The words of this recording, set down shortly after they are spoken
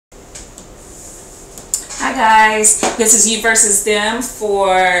Hi guys, this is you versus them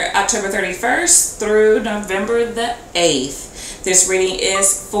for October 31st through November the 8th. This reading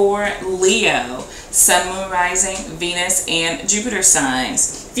is for Leo, Sun, Moon, Rising, Venus, and Jupiter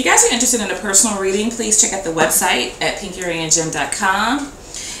signs. If you guys are interested in a personal reading, please check out the website at pinkyariengem.com.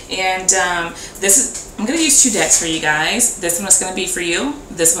 And I'm going to use two decks for you guys. This one is going to be for you.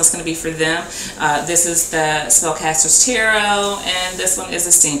 This one's going to be for them. This is the Spellcaster's Tarot, and this one is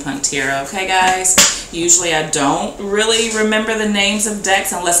the Steampunk Tarot. Okay, guys? Usually I don't really remember the names of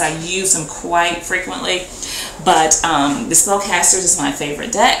decks unless I use them quite frequently. But the Spellcaster's is my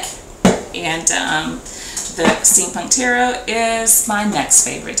favorite deck, and the Steampunk Tarot is my next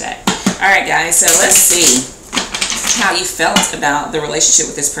favorite deck. Alright, guys, so let's see how you felt about the relationship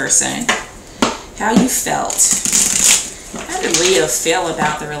with this person. How you felt. How did Leo feel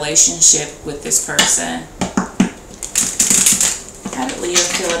about the relationship with this person? How did Leo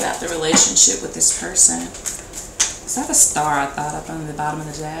feel about the relationship with this person? Is that a star I thought up on the bottom of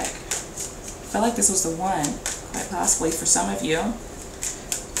the deck? I felt like this was the one, quite possibly for some of you.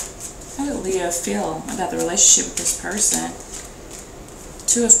 How did Leo feel about the relationship with this person?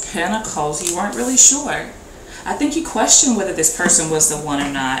 Two of Pentacles, you weren't really sure. I think you questioned whether this person was the one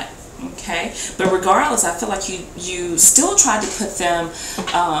or not. Okay, but regardless, I feel like you still tried to put them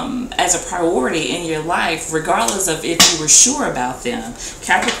as a priority in your life, regardless of if you were sure about them.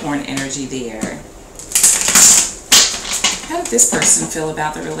 Capricorn energy there. How did this person feel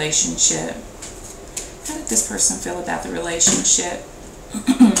about the relationship? How did this person feel about the relationship?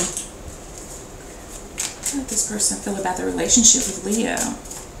 How did this person feel about the relationship with Leo?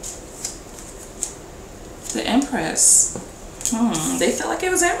 The Empress. They felt like it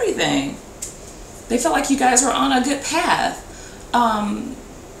was everything. They felt like you guys were on a good path.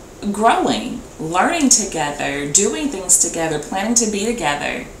 Growing, learning together, doing things together, planning to be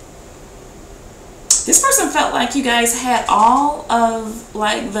together. This person felt like you guys had all of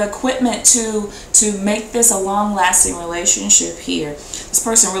the equipment to make this a long-lasting relationship here. This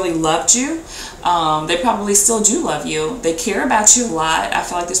person really loved you. They probably still do love you. They care about you a lot. I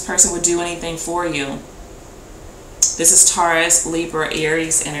feel like this person would do anything for you. This is Taurus, Libra,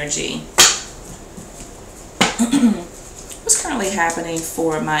 Aries energy. What's currently happening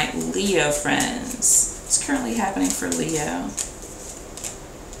for my Leo friends? What's currently happening for Leo?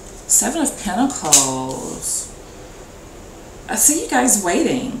 Seven of Pentacles. I see you guys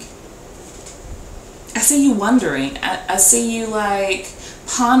waiting. I see you wondering. I see you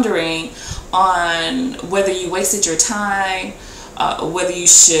pondering on whether you wasted your time, whether you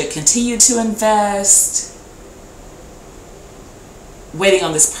should continue to invest. Waiting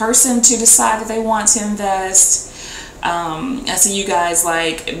on this person to decide that they want to invest. I see you guys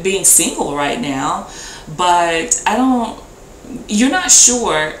being single right now, but you're not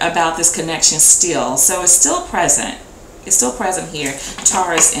sure about this connection still, so it's still present. It's still present here.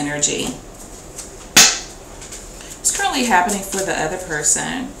 Taurus energy. What's currently happening for the other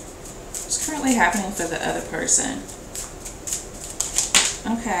person? What's currently happening for the other person?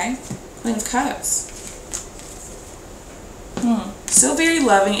 Okay. Queen of Cups. Still very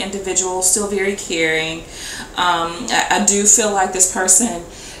loving individual, still very caring. I do feel like this person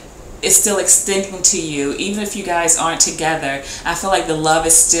is still extending to you, even if you guys aren't together. I feel like the love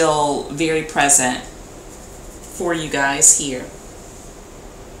is still very present for you guys here.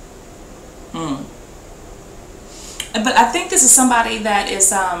 But I think this is somebody that is,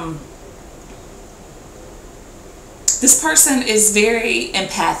 this person is very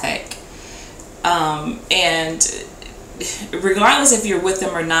empathic. And regardless if you're with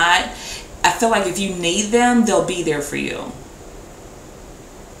them or not, I feel like if you need them, they'll be there for you.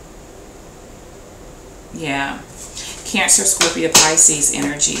 Yeah. Cancer, Scorpio, Pisces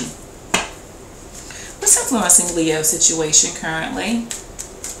energy. What's influencing Leo's situation currently?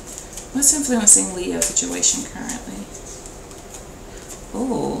 What's influencing Leo's situation currently?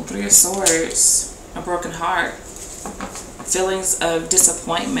 Oh, Three of Swords. A broken heart. Feelings of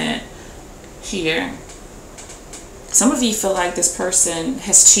disappointment here. Some of you feel like this person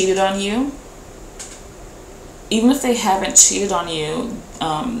has cheated on you. Even if they haven't cheated on you,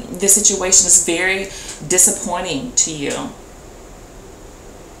 this situation is very disappointing to you.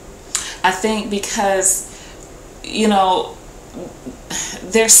 I think because,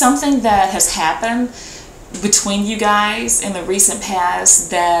 there's something that has happened between you guys in the recent past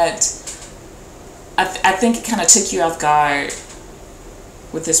that I think it kind of took you off guard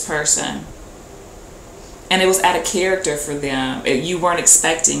with this person. And it was out of character for them. You weren't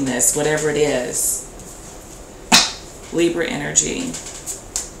expecting this, whatever it is. Libra energy.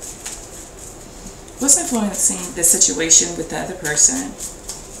 What's influencing the situation with the other person?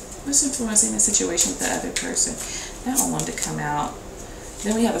 What's influencing the situation with the other person? That one wanted to come out.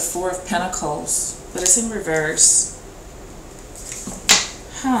 Then we have the Four of Pentacles, but it's in reverse.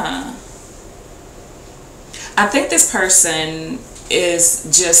 Huh. I think this person is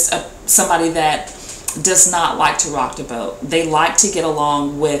just somebody that does not like to rock the boat. They like to get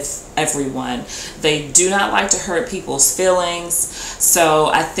along with everyone. They do not like to hurt people's feelings. So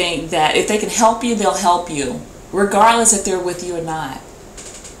I think that if they can help you, they'll help you, regardless if they're with you or not.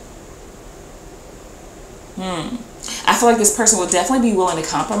 I feel like this person will definitely be willing to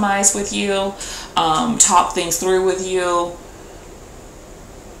compromise with you, talk things through with you,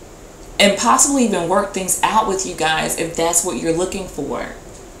 and possibly even work things out with you guys if that's what you're looking for.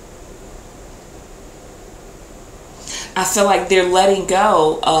 I feel like they're letting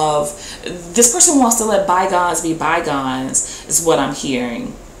go of, this person wants to let bygones be bygones, is what I'm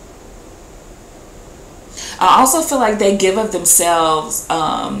hearing. I also feel like they give of themselves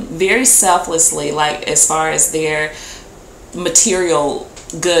very selflessly, like as far as their material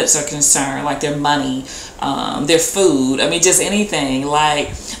goods are concerned, like their money, their food, I mean just anything.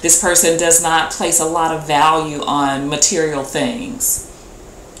 Like this person does not place a lot of value on material things.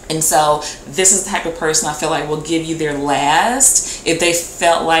 And so this is the type of person I feel like will give you their last if they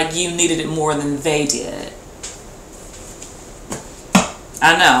felt like you needed it more than they did.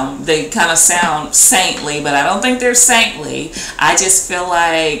 I know, they kind of sound saintly, but I don't think they're saintly. I just feel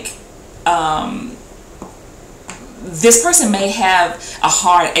like this person may have a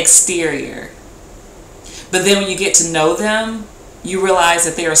hard exterior, but then when you get to know them, you realize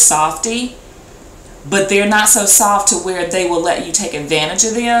that they're a softie, but they're not so soft to where they will let you take advantage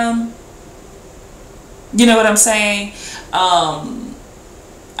of them. You know what I'm saying?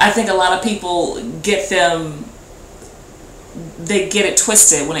 I think a lot of people they get it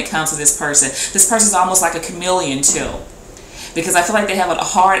twisted when it comes to this person. This person's almost like a chameleon too, because I feel like they have a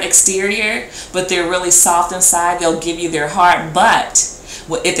hard exterior, but they're really soft inside. They'll give you their heart, but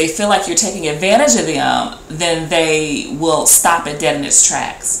if they feel like you're taking advantage of them, then they will stop it dead in its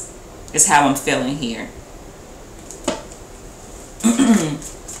tracks, is how I'm feeling here.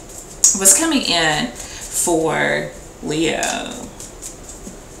 What's coming in for Leo?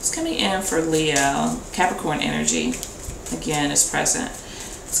 What's coming in for Leo? Capricorn energy. Again, is present.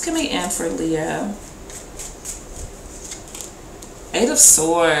 It's coming in for Leo. Eight of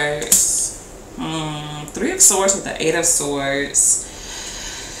Swords. Three of Swords with the Eight of Swords.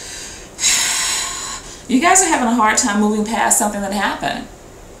 You guys are having a hard time moving past something that happened.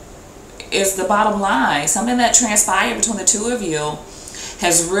 It's the bottom line. Something that transpired between the two of you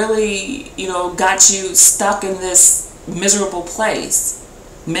has really, you know, got you stuck in this miserable place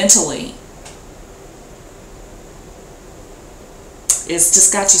mentally. It's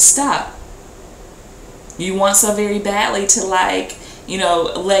just got you stuck. You want so very badly to, like, you know,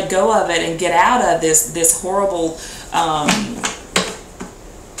 let go of it and get out of this horrible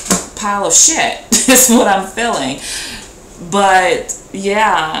pile of shit. Is what I'm feeling. But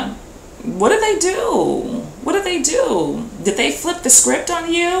yeah, what did they do? What did they do? Did they flip the script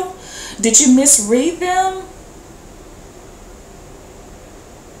on you? Did you misread them?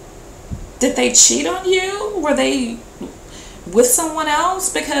 Did they cheat on you? Were they with someone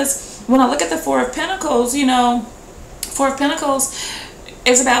else? Because when I look at the Four of Pentacles, you know, Four of Pentacles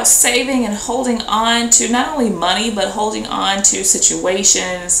is about saving and holding on to not only money, but holding on to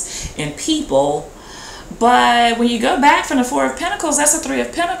situations and people. But when you go back from the Four of Pentacles, that's the Three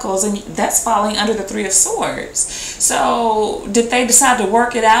of Pentacles, and that's falling under the Three of Swords. So did they decide to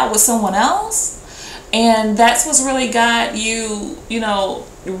work it out with someone else? And that's what's really got you, you know,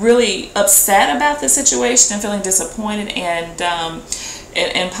 really upset about the situation and feeling disappointed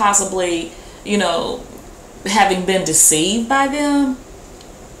and possibly, you know, having been deceived by them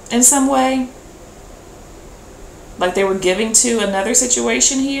in some way. Like they were giving to another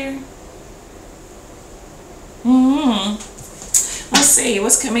situation here. Let's see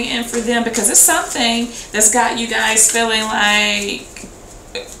what's coming in for them, because it's something that's got you guys feeling like,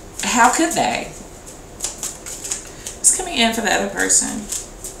 how could they? What's coming in for the other person?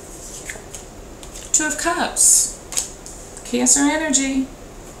 Two of Cups. Cancer energy.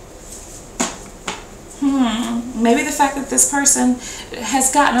 Maybe the fact that this person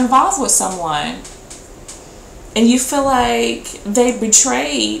has gotten involved with someone and you feel like they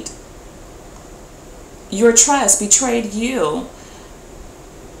betrayed your trust, betrayed you.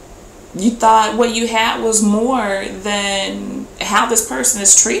 You thought what you had was more than how this person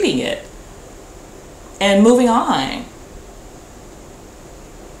is treating it and moving on.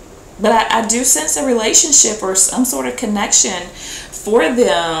 But I do sense a relationship or some sort of connection for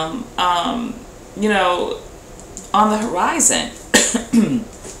them, you know, on the horizon.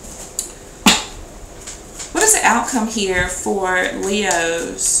 outcome here for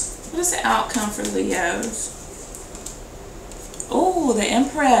Leos? What is the outcome for Leos? Oh, the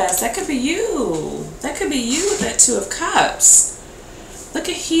Empress. That could be you. That could be you with that Two of Cups. Look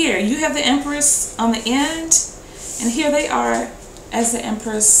at here. You have the Empress on the end, and here they are as the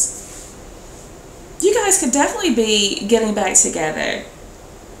Empress. You guys could definitely be getting back together.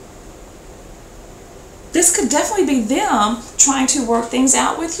 This could definitely be them trying to work things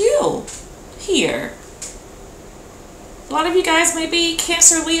out with you here. A lot of you guys may be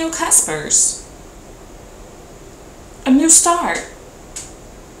Cancer, Leo, cuspers. A new start.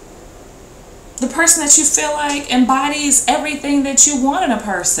 The person that you feel like embodies everything that you want in a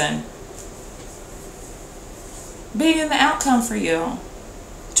person being in the outcome for you.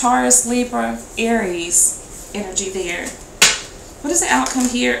 Taurus, Libra, Aries energy there. What is the outcome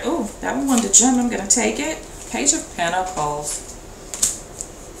here? Oh, that one wanted to jump. I'm going to take it. Page of Pentacles.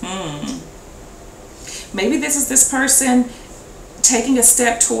 Maybe this is this person taking a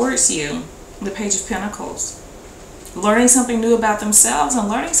step towards you. The Page of Pentacles. Learning something new about themselves and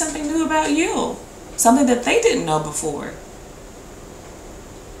learning something new about you. Something that they didn't know before.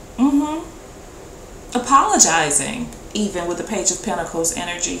 Apologizing, even with the Page of Pentacles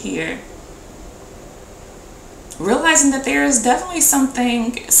energy here. Realizing that there is definitely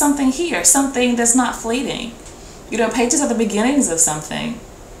something here, something that's not fleeting. You know, pages are the beginnings of something.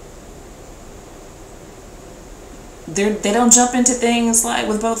 They don't jump into things like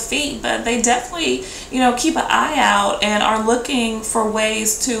with both feet, but they definitely, you know, keep an eye out and are looking for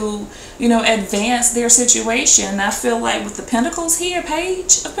ways to, you know, advance their situation. I feel like with the Pentacles here,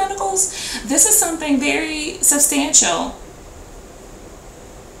 Page of Pentacles, this is something very substantial.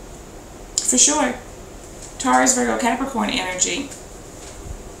 For sure. Taurus, Virgo, Capricorn energy.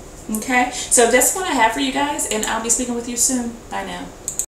 Okay, so that's what I have for you guys, and I'll be speaking with you soon. Bye now.